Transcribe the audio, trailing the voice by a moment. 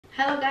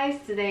Hello guys,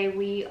 today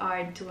we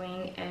are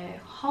doing a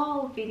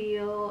haul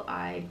video.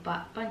 I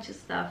bought a bunch of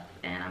stuff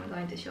and I'm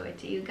going to show it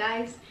to you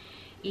guys.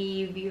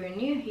 If you're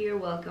new here,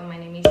 welcome. My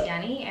name is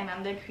Yani and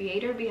I'm the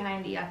creator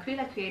behind the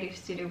Acryla Creative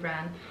Studio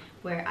brand,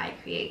 where I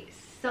create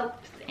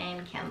soaps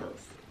and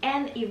candles.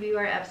 And if you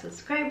are a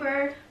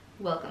subscriber,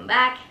 welcome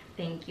back.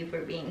 Thank you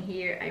for being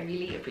here. I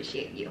really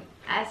appreciate you.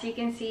 As you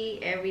can see,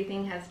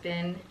 everything has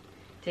been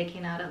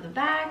taken out of the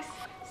bags.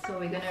 So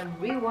we're gonna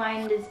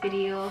rewind this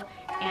video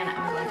and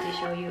I'm going to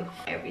show you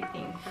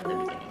everything from the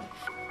beginning.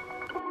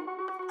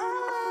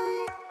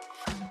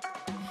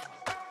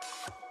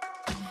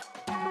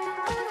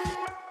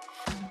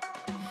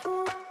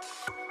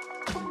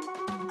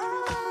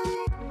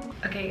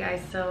 Okay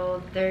guys,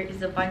 so there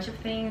is a bunch of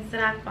things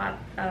that I've bought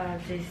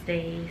these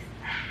days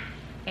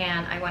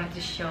and I wanted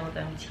to show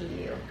them to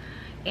you.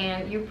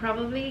 And you're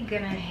probably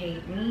gonna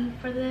hate me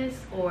for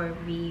this or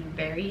be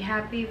very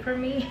happy for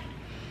me.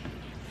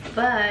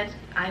 But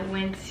I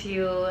went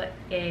to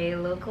a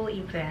local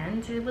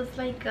event. It was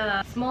like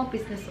a small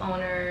business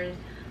owners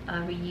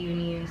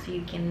reunion, so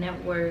you can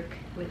network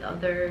with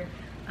other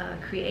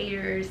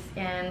creators,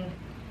 and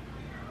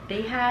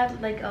they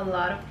had like a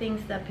lot of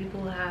things that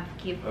people have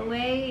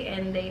giveaway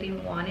and they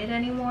didn't want it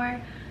anymore,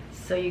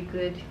 so you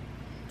could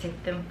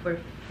take them for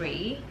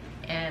free.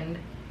 And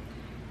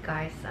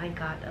guys, I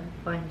got a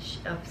bunch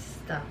of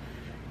stuff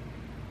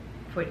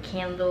for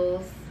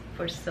candles,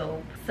 for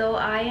soap. So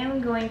I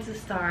am going to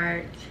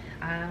start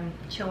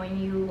showing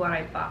you what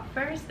I bought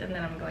first, and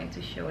then I'm going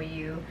to show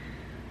you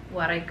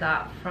what I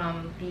got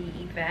from the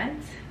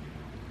event.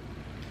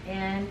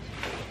 And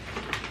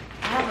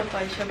I have a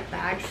bunch of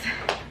bags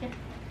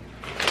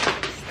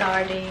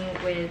starting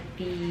with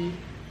the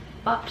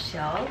pop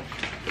shelf.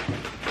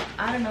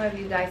 I don't know if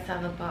you guys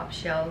have a pop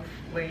shelf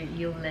where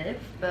you live,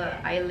 but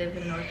I live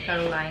in North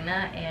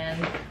Carolina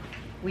and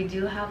we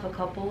do have a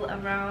couple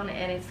around,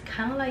 and it's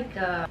kind of like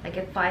a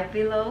Five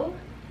Below,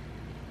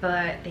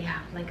 but they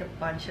have like a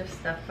bunch of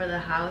stuff for the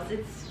house.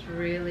 It's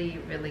really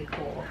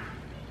cool.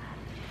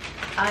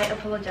 I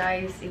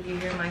apologize if you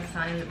hear my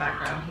son in the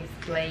background. He's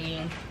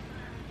playing,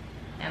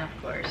 and of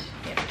course,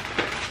 yeah,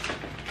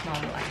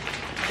 mom life.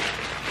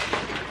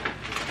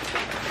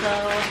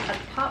 So at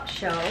Pop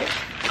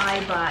Shelf,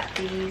 I bought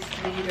these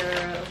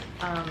liter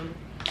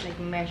like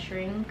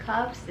measuring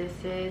cups. This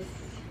is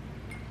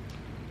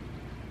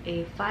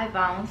a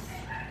 5-ounce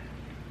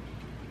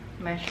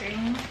measuring,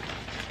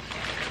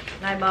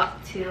 and I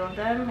bought 2 of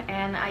them,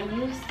 and I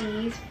use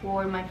these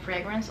for my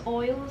fragrance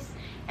oils,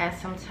 and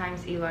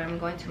sometimes if I'm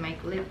going to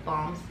make lip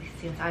balms,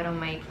 since I don't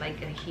make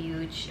like a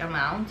huge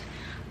amount,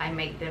 I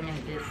make them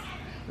in these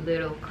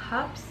little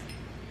cups,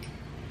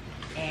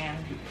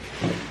 and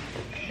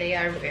they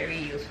are very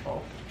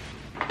useful.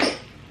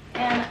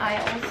 And I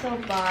also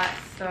bought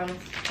some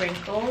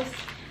sprinkles.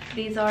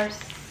 These are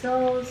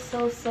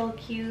so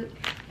cute.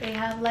 They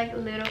have like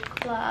little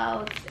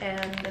clouds,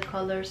 and the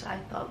colors I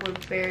thought were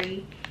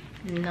very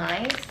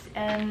nice,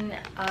 and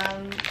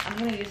I'm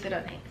gonna use it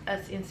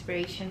as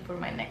inspiration for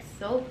my next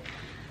soap.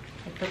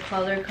 Like the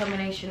color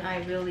combination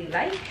I really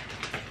like.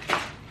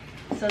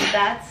 So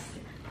that's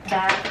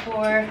that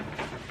for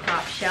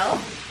Top Shelf.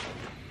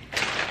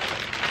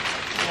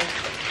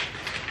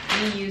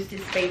 We use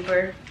this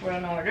paper for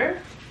an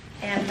order.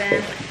 And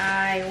then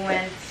I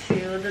went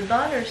to the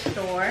dollar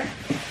store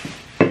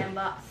and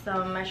bought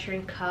some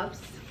measuring cups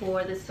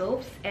for the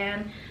soaps,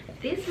 and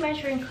these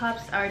measuring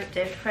cups are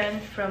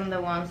different from the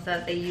ones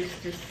that they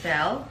used to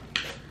sell.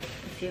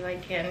 Let's see if I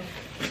can.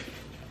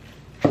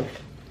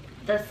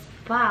 The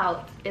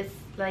spout is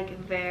like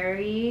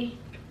very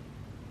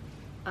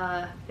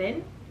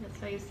thin. That's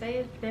how you say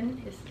it, thin.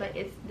 It's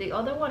like the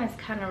other one is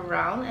kind of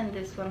round, and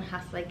this one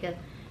has like a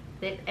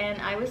thick.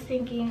 And I was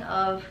thinking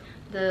of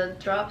the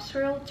drop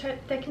swirl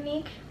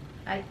technique.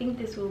 I think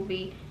this will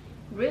be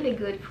really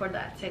good for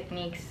that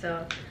technique,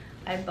 so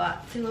I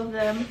bought 2 of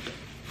them.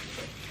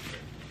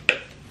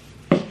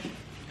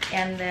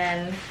 And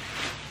then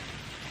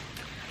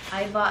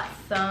I bought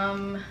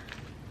some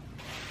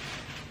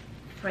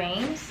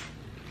frames.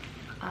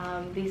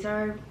 These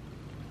are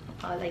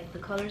like the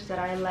colors that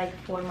I like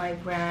for my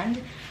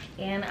brand,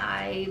 and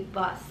I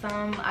bought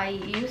some. I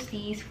use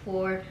these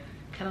for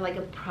kind of like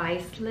a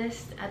price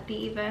list at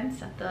the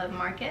events, at the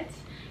markets,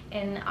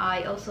 and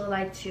I also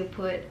like to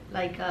put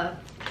like a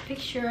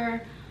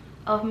picture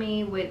of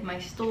me with my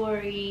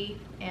story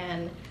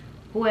and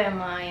who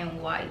am I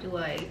and why do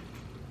I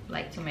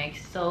like to make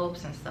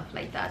soaps and stuff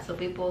like that, so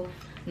people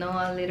know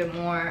a little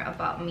more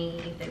about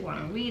me if they want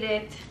to read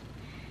it.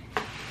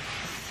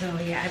 So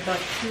yeah, I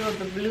bought 2 of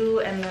the blue,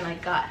 and then I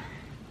got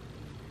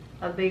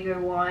a bigger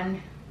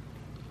one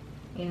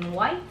in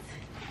white.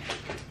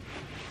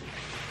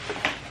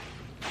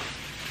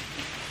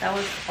 That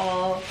was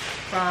all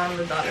from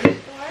the dollar store.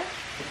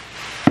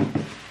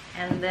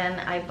 And then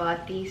I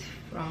bought these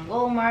from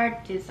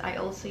Walmart. This I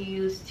also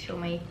use to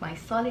make my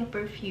solid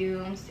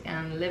perfumes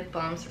and lip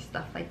balms and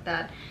stuff like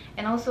that.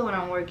 And also when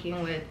I'm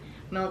working with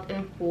melt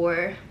and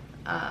pour,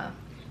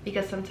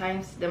 because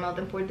sometimes the melt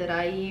and pour that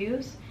I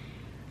use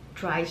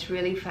dries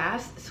really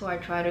fast, so I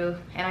try to,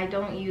 and I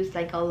don't use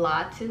like a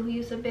lot to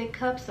use a big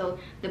cup, so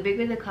the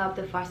bigger the cup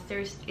the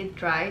faster it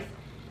dries,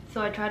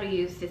 so I try to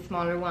use the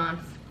smaller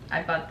ones.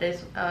 I bought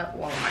this at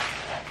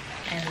Walmart.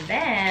 And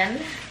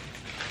then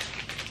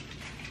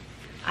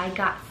I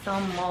got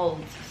some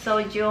molds.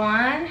 So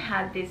Joann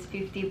had this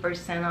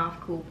 50%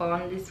 off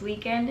coupon this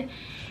weekend,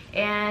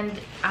 and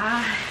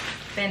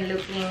I've been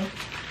looking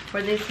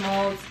for these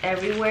molds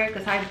everywhere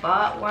because I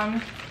bought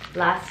one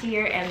last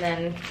year and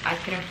then I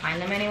couldn't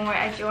find them anymore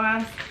at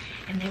Joann's,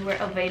 and they were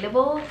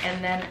available,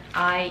 and then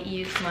I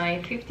used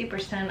my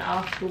 50%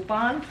 off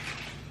coupon.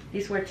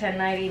 These were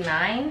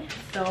 $10.99,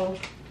 so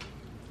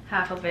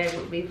half of it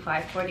would be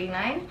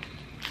 $5.49.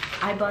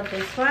 I bought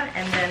this one,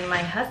 and then my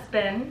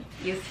husband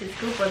used his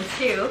coupon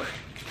too,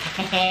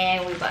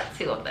 and we bought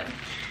 2 of them.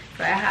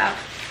 So I have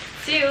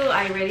 2.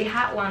 I already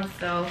had one,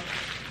 so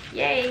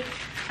yay.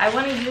 I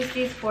want to use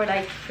these for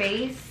like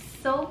face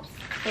soaps,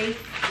 face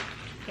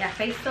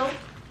soap,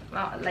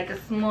 like a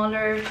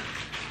smaller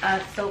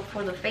soap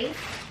for the face.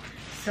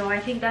 So I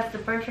think that's the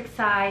perfect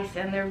size,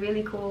 and they're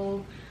really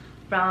cool,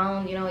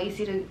 brown, you know,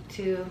 easy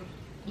to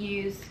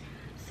use.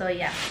 So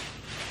yeah.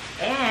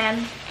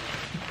 And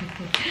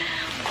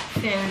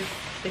since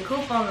the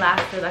coupon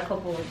lasted a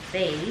couple of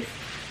days,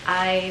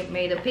 I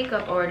made a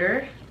pickup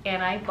order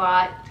and I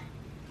bought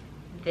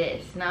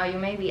this. Now you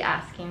may be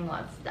asking,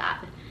 what's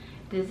that?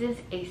 This is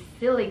a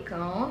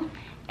silicone,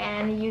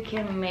 and you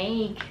can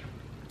make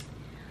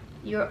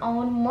your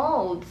own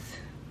molds.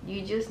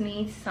 You just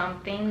need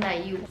something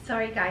that you...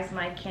 Sorry guys,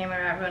 my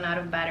camera ran out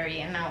of battery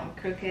and now I'm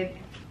crooked.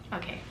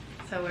 Okay,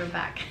 so we're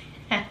back.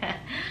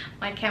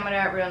 My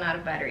camera ran out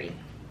of battery.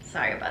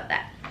 Sorry about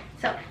that.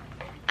 So,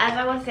 as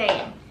I was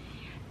saying,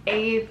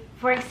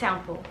 for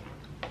example,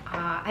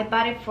 I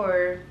bought it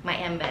for my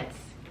embeds.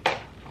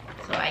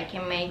 So I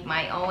can make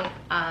my own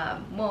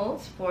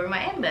molds for my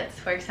embeds.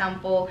 For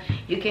example,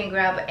 you can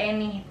grab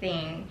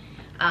anything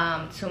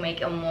to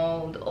make a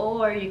mold,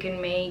 or you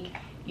can make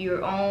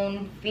your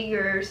own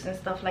figures and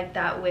stuff like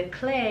that with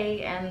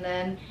clay, and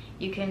then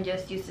you can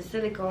just use the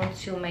silicone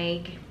to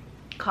make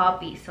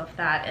copies of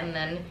that, and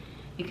then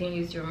you can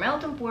use your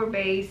melt and pour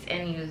base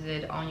and use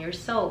it on your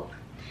soap.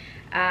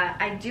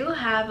 I do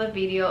have a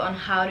video on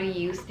how to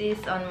use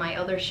this on my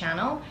other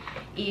channel.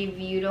 If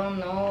you don't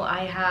know, I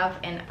have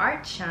an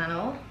art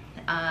channel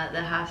that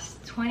has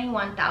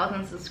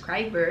 21,000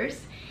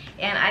 subscribers,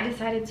 and I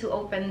decided to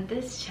open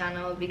this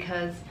channel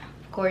because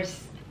of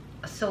course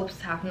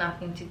soaps have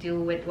nothing to do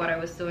with what I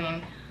was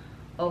doing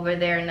over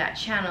there in that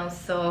channel,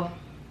 so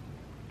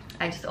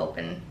I just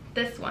opened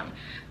this one.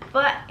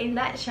 But in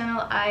that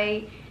channel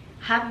I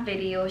have a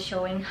video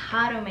showing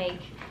how to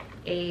make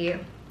a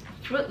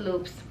Fruit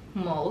Loops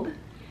mold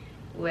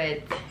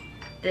with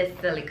this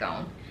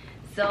silicone.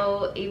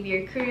 So if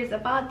you're curious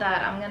about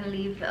that, I'm gonna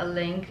leave a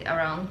link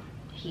around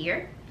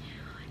here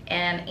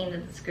and in the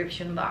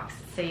description box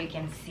so you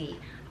can see.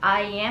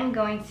 I am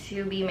going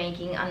to be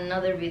making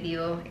another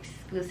video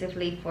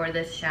exclusively for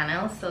this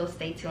channel, so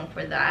stay tuned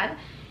for that.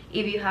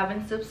 If you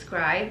haven't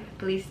subscribed,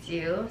 please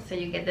do, so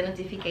you get the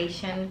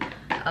notification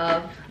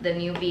of the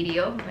new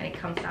video when it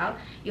comes out.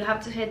 You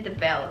have to hit the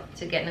bell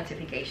to get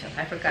notifications.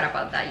 I forgot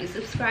about that. You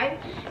subscribe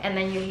and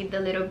then you hit the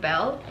little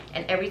bell,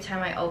 and every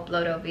time I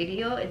upload a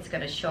video, it's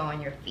gonna show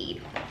on your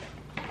feed.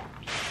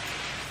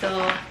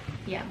 So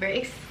yeah, very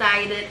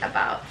excited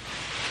about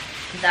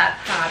that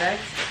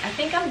product. I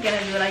think I'm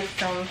gonna do like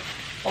some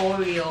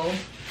Oreo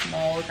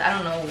molds. I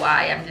don't know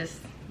why, I'm just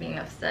being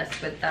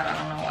obsessed with that. I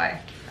don't know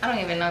why. I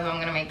don't even know if I'm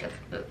gonna make a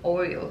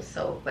Oreo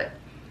soap, but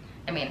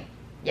I mean,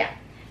 yeah.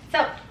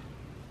 So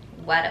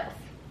what else?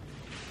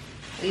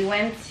 We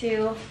went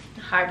to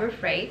Harbor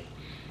Freight.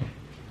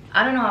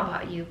 I don't know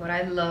about you, but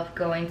I love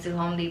going to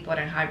Home Depot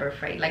and Harbor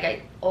Freight. Like,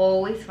 I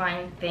always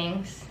find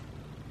things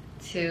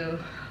to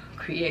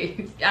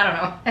create. I don't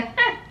know.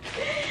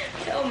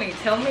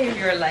 Tell me if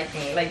you're like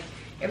me. Like,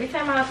 every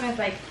time my husband's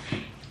like,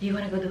 do you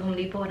want to go to Home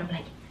Depot? And I'm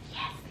like,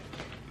 yes.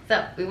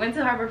 So we went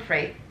to Harbor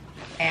Freight,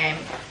 and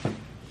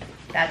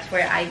that's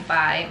where I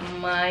buy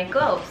my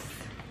gloves.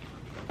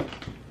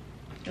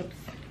 Oops.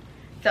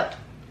 So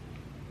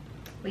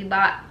we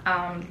bought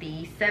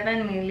the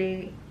 7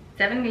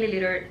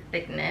 milliliter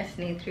thickness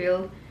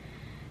Nitril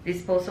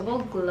disposable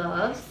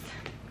gloves.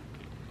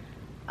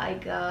 I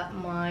got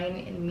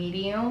mine in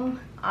medium.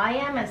 I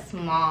am a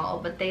small,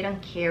 but they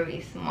don't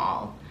carry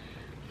small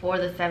for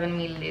the 7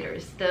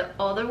 milliliters. The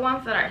other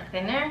ones that are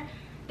thinner,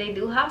 they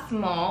do have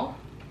small,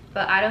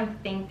 but I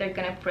don't think they're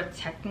gonna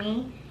protect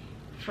me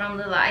from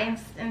the light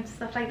and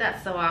stuff like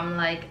that. So I'm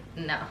like,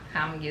 no,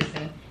 I'm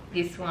using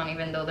this one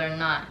even though they're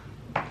not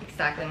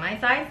exactly my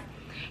size.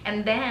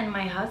 And then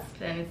my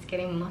husband is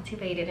getting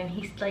motivated and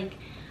he's like,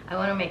 I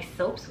want to make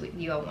soaps with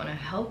you, I want to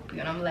help you.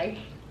 And I'm like,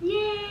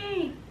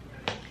 yay.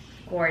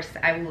 Of course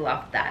I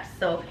love that.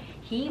 So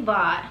he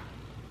bought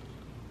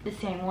the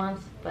same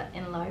ones but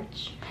in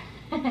large.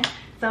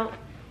 So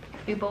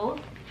we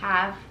both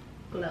have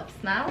gloves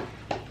now.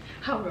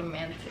 How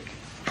romantic.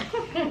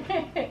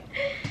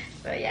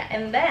 So yeah,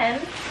 and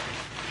then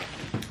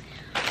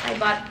I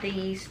bought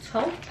these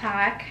 12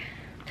 pack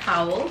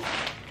towels.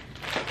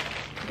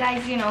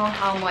 Guys, you know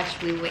how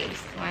much we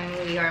waste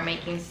when we are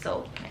making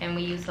soap, and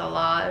we use a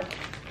lot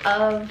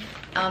of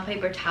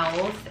paper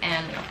towels,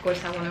 and of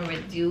course I want to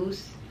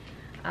reduce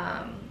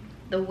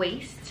the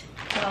waste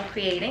while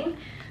creating.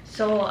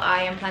 So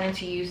I am planning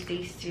to use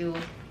these to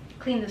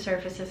clean the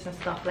surfaces and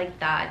stuff like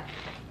that,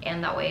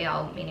 and that way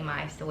I'll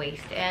minimize the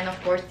waste. And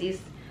of course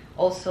these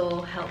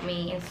also help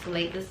me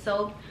insulate the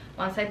soap.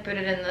 Once I put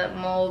it in the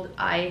mold,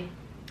 I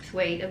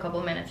wait a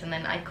couple minutes and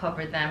then I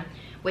cover them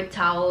with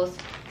towels.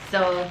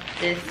 So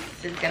this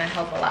is gonna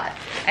help a lot.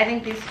 I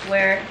think these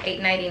were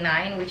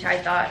 $8.99, which I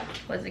thought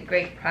was a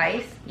great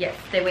price. Yes,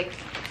 they were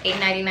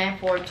 $8.99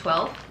 for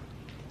 12.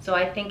 So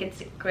I think it's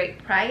a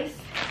great price.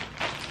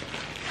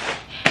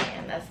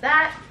 And that's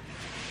that.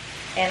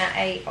 And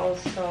I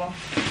also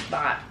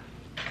bought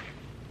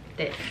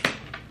this.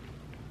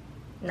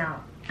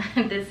 Now,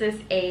 this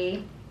is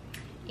a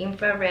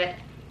infrared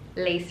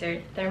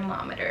laser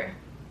thermometer.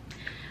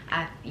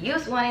 I've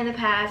used one in the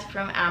past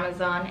from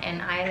Amazon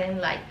and I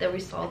didn't like the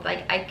result.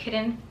 Like, I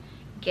couldn't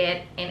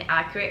get an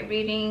accurate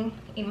reading,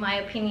 in my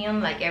opinion.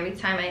 Like, every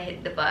time I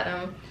hit the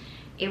bottom,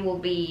 it will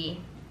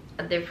be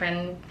a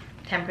different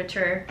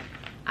temperature.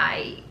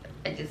 I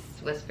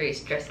just was very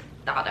stressed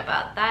out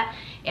about that,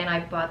 and I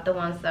bought the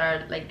ones that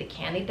are like the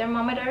candy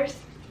thermometers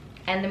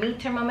and the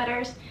meat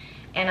thermometers,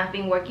 and I've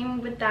been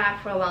working with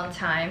that for a long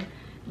time.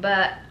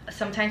 But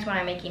sometimes when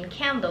I'm making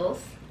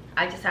candles,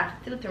 I just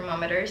have 2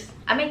 thermometers.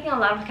 I'm making a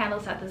lot of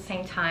candles at the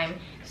same time,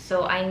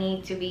 so I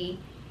need to be,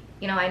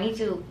 you know, I need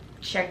to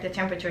check the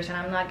temperatures, and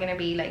I'm not gonna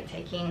be like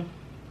taking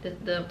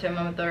the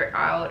thermometer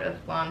out of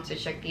one to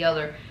check the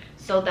other.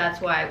 So that's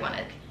why I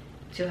wanted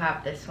to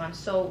have this one.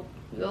 So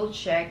we'll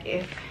check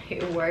if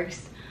it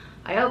works.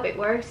 I hope it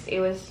works. It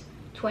was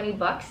 20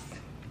 bucks.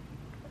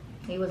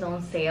 It was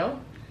on sale.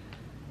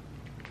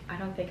 I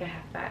don't think I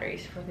have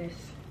batteries for this.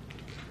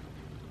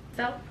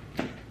 So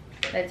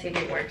let's see if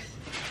it works.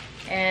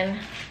 And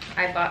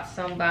I bought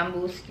some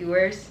bamboo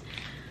skewers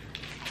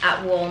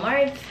at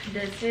Walmart.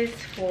 This is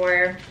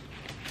for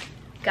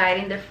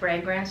guiding the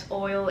fragrance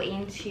oil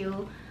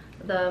into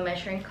the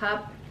measuring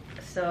cup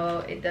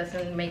so it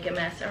doesn't make a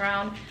mess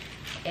around,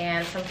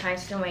 and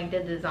sometimes to make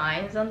the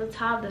designs on the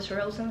top, the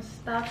swirls and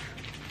stuff.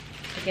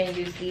 You can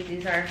use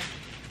these are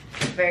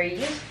very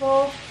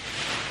useful.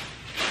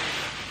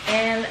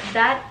 And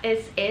that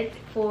is it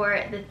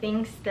for the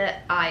things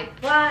that I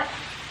bought.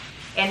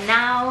 And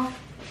now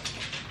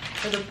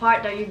for the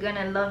part that you're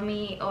gonna love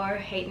me or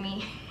hate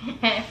me.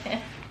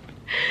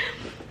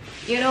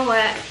 You know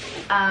what,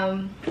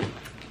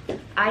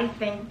 I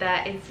think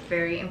that it's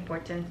very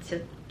important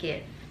to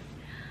give.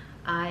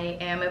 I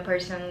am a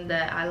person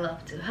that I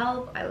love to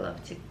help, I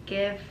love to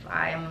give.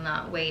 I am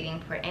not waiting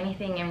for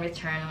anything in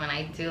return when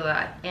I do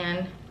that.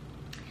 And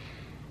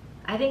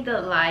I think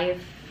that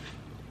life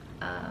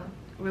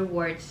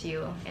rewards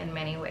you in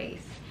many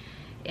ways.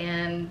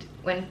 And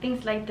when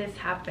things like this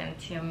happen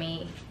to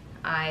me,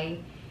 I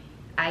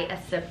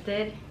accept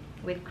it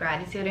with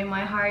gratitude in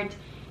my heart,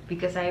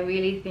 because I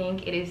really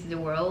think it is the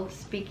world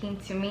speaking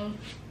to me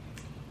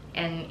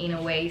and in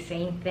a way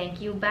saying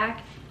thank you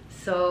back.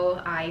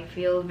 So I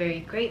feel very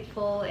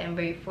grateful and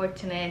very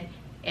fortunate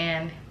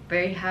and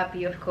very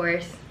happy, of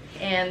course.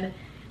 And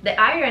the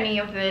irony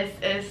of this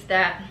is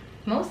that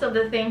most of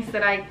the things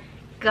that I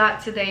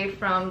got today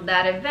from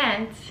that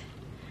event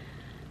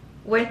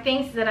were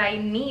things that I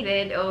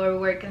needed or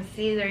were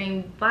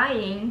considering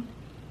buying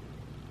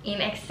in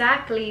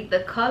exactly the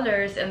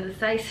colors and the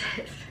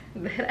sizes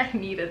that I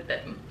needed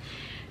them.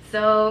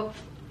 So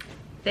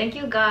thank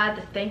you,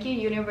 God, thank you,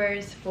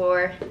 universe,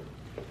 for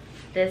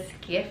this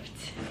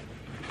gift,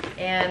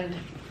 and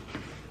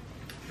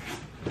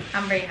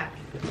I'm very happy.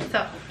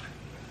 So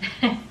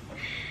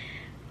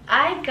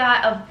I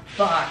got a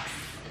box.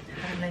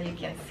 I don't know if you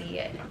can see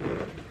it.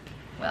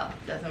 Well,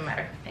 doesn't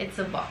matter, it's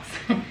a box.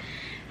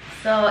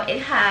 So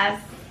it has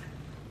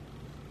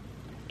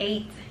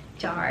 8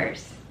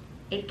 jars,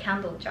 8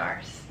 candle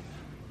jars.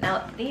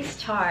 Now these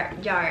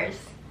jars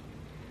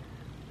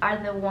are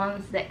the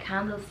ones that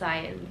Candle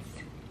Science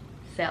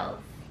sells.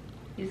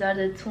 These are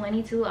the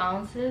 22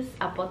 ounces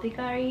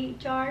apothecary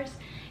jars,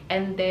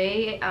 and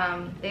they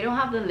don't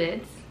have the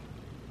lids.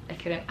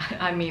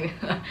 I mean,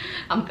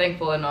 I'm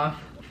thankful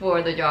enough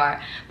for the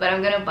jar, but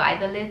I'm gonna buy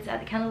the lids at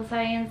the Candle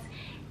Science.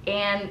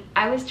 And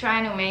I was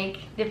trying to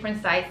make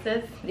different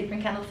sizes,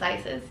 different candle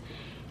sizes,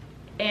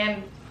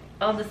 and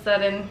all of a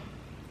sudden,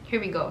 here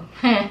we go.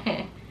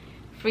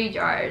 Free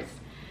jars.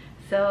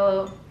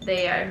 So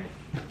they are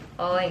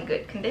all in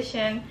good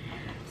condition.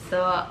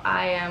 So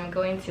I am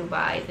going to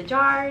buy the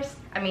jars,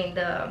 I mean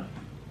the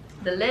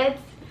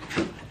lids,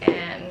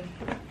 and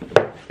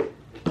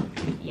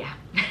yeah.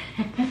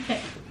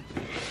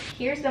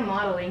 Here's the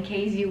model in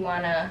case you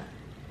wanna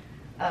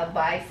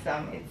buy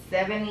some. It's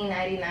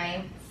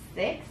 $70.99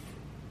 6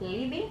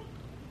 Libby,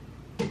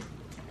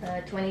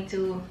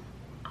 22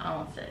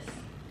 ounces.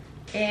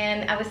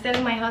 And I was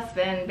telling my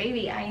husband,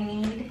 baby, I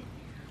need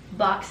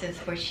boxes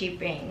for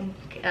shipping.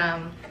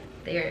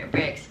 They're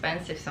very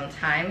expensive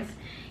sometimes,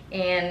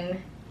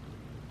 And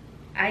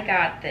I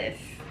got this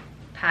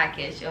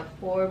package of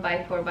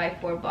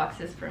 4x4x4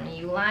 boxes from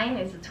Uline.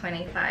 It's a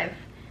 25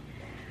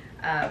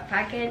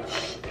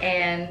 package,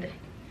 and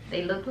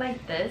they look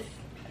like this.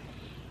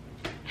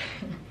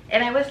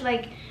 And I was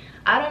like,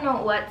 I don't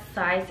know what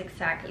size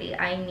exactly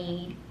I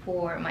need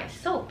for my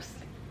soaps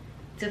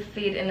to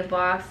fit in the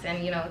box,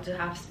 and you know, to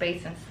have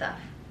space and stuff.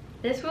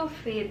 This will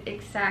fit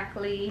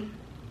exactly,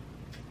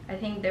 I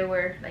think there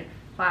were like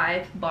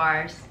 5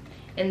 bars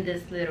in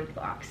this little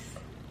box.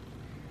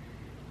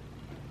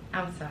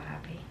 I'm so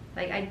happy.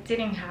 Like, I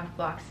didn't have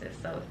boxes,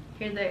 so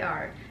here they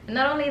are. And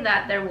not only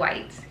that, they're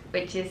white,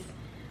 which is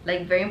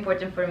like very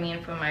important for me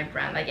and for my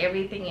brand. Like,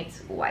 everything is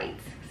white.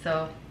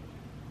 So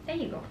there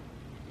you go.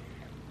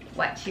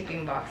 White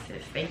shipping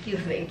boxes. Thank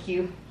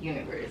you,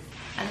 universe.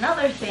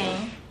 Another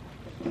thing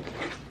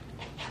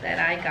that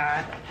I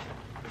got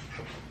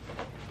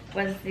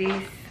was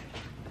these.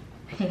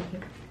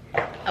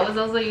 I was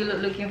also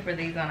looking for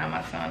these on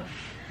Amazon,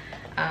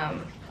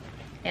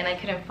 and I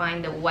couldn't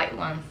find the white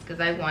ones because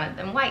I wanted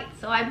them white,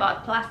 so I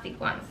bought plastic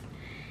ones.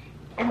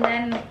 And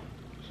then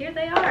here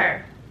they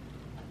are.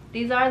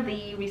 These are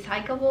the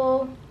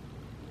recyclable,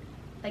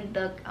 like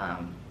the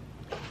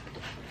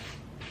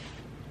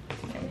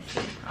let me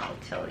see, I'll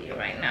tell you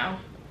right now.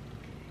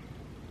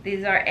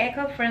 These are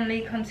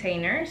eco-friendly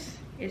containers.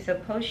 It's a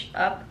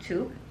push-up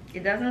tube.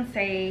 It doesn't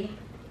say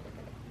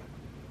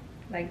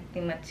like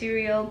the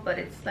material, but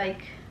it's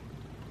like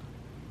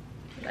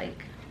I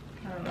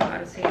don't know how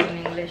to say it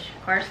in English.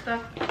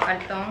 Cardstock,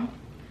 carton.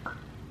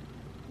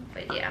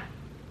 But yeah,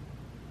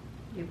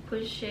 you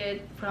push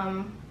it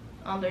from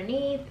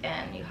underneath,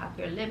 and you have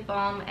your lip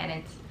balm, and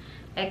it's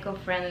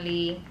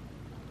eco-friendly,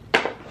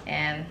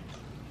 and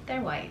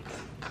they're white.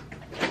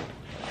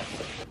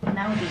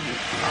 Now these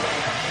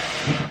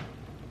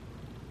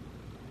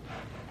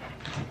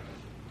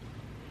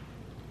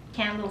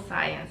Candle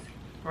Science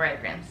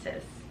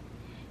fragrances,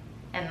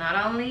 and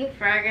not only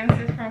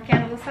fragrances from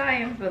Candle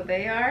Science, but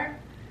they are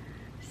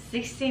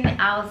 16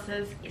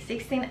 ounces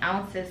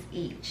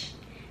each.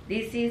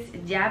 This is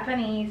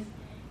Japanese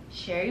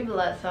cherry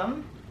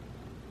blossom.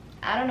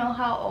 I don't know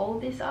how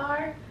old these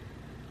are,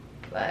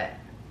 but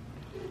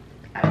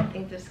I don't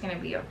think there's gonna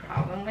be a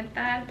problem with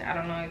that. I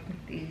don't know if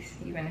these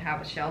even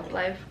have a shelf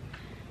life.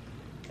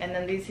 And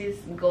then this is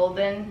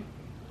golden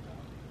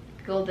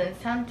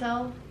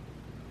santal.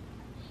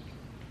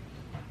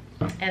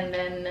 And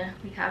then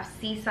we have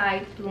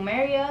Seaside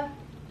Plumeria.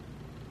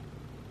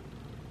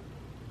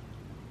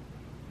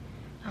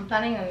 I'm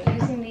planning on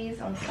using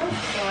these on some,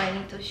 so I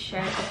need to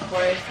check, of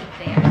course, if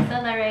they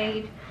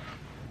accelerate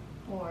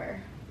or,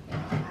 you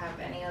know, have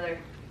any other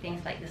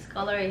things like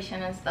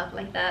discoloration and stuff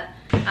like that.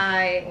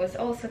 I was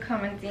also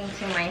commenting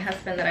to my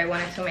husband that I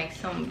wanted to make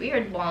some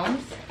beard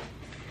balms,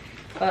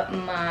 but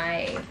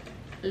my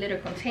little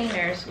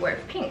containers were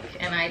pink,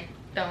 and I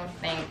don't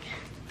think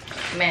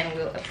men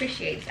will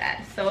appreciate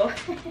that. So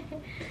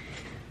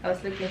I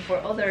was looking for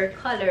other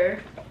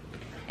color,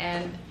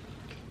 and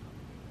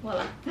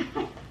voila.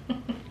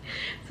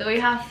 So we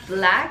have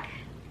black.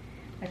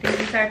 I think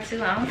these are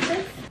 2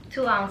 ounces.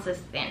 2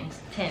 ounces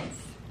tints.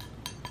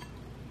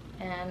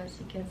 And as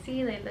you can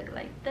see, they look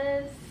like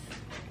this.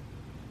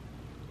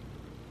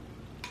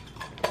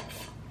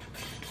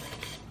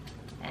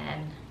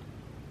 And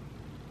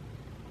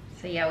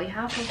so yeah, we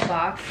have a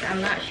box. I'm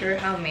not sure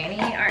how many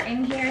are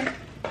in here.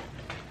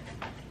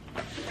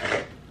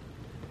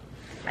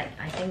 Like,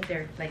 I think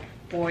there's like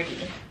 40.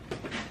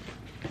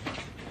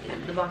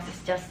 The box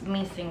is just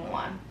missing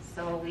one.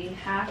 So we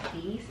have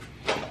these,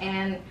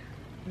 and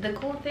the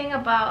cool thing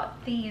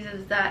about these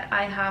is that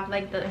I have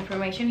like the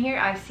information here.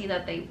 I see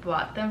that they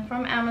bought them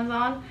from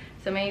Amazon,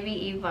 so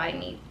maybe if I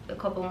need a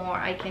couple more,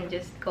 I can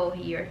just go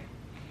here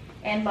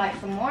and buy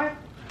some more.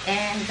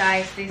 And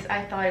guys, this,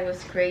 I thought it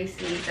was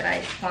crazy that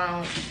I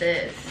found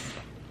this,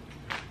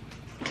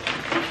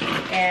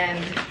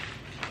 and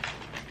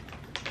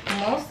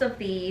most of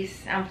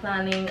these I'm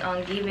planning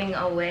on giving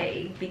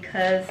away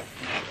because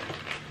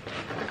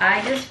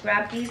I just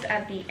grabbed these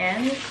at the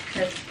end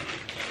because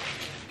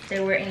they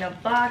were in a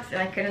box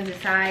and I couldn't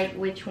decide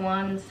which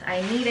ones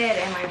I needed,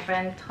 and my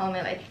friend told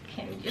me like,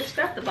 can you just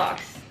grab the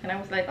box? And I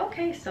was like,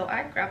 okay, so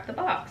I grabbed the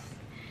box.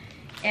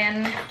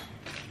 And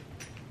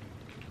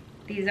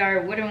these are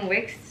wooden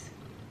wicks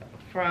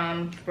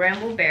from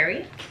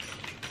Brambleberry.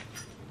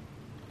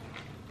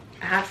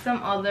 I have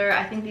some other,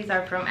 I think these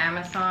are from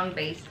Amazon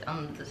based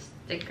on the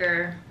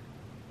sticker,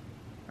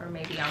 or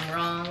maybe I'm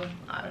wrong,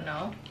 I don't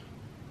know.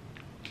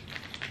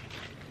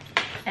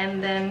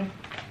 And then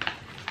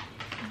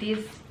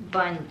this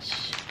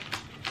bunch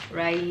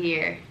right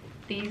here,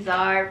 these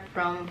are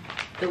from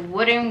the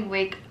Wooden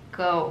Wick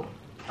Co.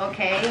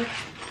 Okay,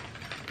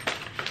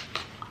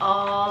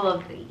 all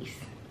of these.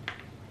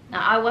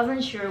 Now I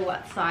wasn't sure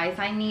what size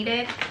I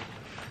needed,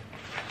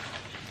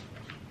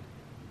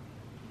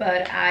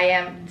 but I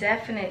am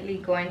definitely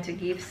going to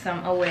give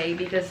some away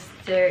because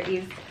there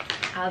is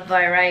a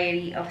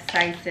variety of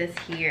sizes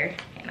here,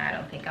 and I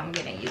don't think I'm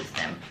gonna use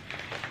them.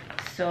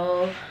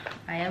 So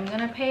I am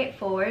gonna pay it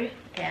forward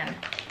and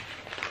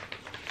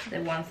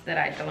The ones that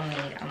I don't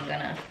need, I'm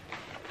gonna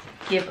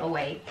give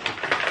away.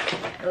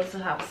 I also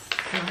have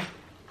some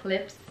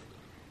clips.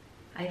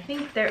 I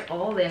think they're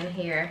all in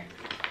here.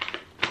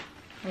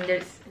 And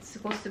it's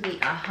supposed to be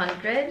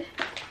 100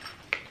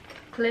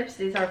 clips.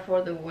 These are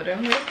for the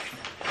wooden wicks.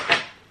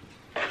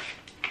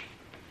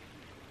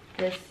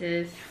 This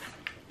is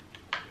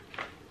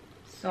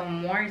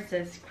some more. It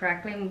says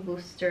Crackling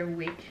Booster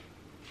Wick,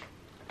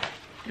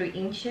 3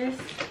 inches.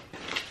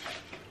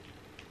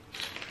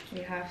 We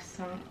have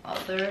some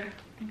other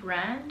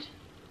brand.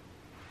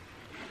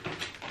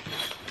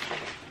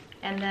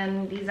 And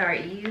then these are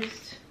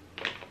used.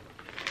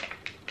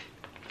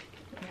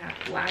 We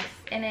have wax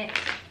in it,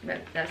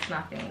 but that's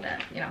nothing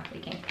that, you know,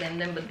 we can clean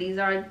them. But these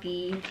are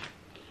the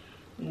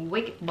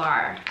wick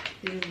bar.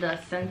 This is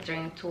the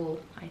centering tool,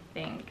 I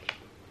think,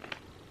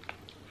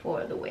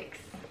 for the wicks.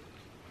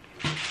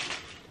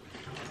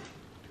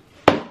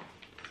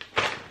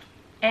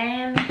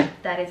 And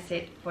that is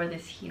it for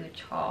this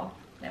huge haul.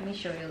 Let me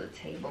show you the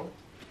table.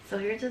 So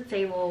here's the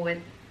table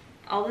with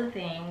all the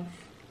things.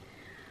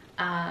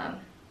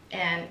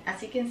 And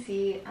as you can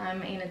see,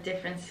 I'm in a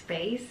different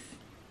space.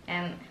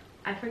 And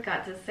I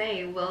forgot to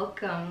say,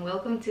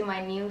 welcome to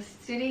my new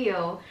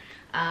studio.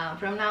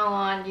 From now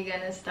on, you're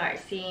gonna start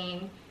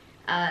seeing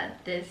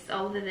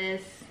all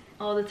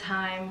the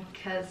time,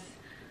 because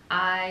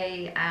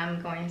I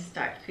am going to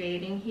start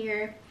creating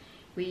here.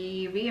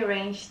 We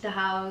rearranged the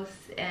house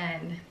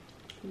and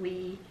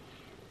we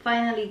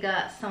finally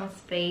got some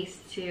space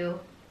to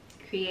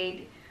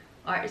create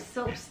our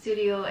soap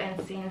studio,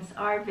 and since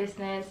our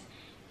business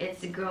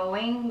is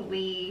growing,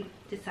 we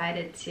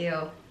decided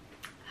to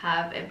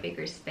have a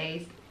bigger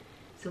space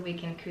so we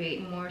can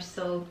create more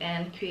soap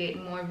and create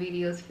more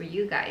videos for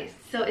you guys.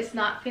 So it's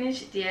not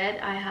finished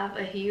yet. I have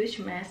a huge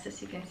mess,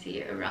 as you can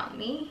see around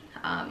me,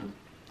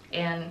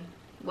 and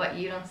what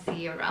you don't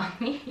see around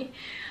me.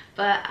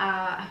 But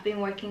I've been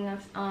working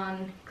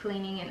on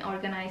cleaning and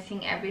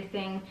organizing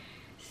everything.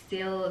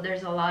 Still,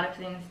 there's a lot of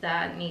things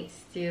that needs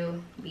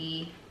to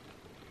be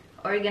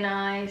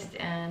organized,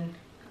 and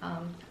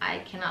I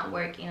cannot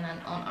work in an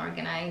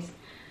unorganized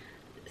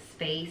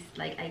space.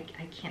 Like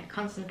I can't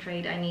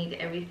concentrate. I need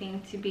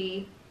everything to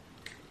be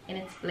in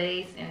its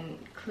place and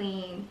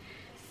clean.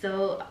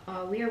 So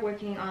we are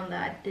working on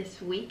that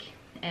this week,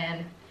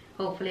 and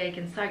hopefully I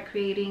can start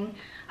creating.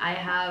 I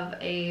have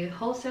a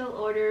wholesale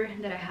order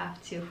that I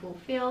have to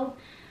fulfill.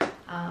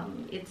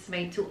 It's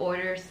made to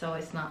order, so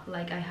it's not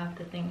like I have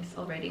the things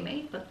already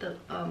made, but the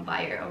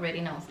buyer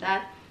already knows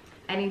that.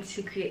 I need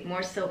to create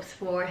more soaps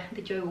for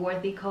the Joy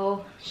Worthy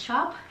Co.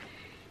 shop,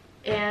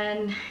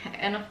 and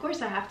of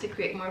course I have to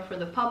create more for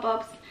the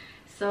pop-ups.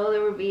 So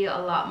there will be a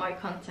lot more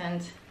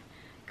content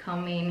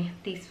coming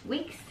these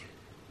weeks.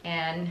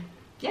 And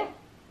yeah,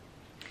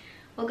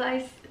 well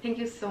guys, thank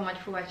you so much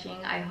for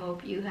watching. I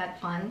hope you had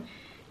fun,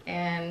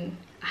 and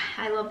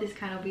I love this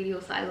kind of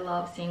videos. I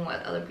love seeing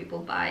what other people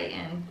buy,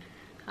 and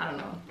I don't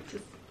know,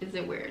 is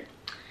it weird?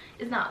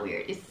 It's not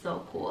weird, it's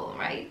so cool,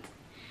 right?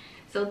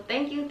 So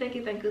thank you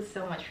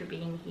so much for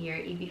being here.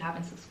 If you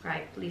haven't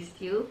subscribed, please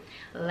do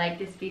like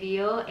this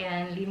video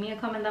and leave me a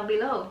comment down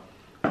below.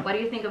 What do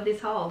you think of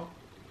this haul?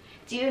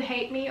 Do you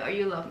hate me or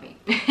you love me?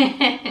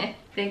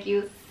 Thank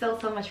you so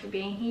much for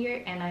being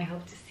here, and I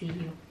hope to see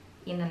you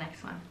in the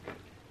next one.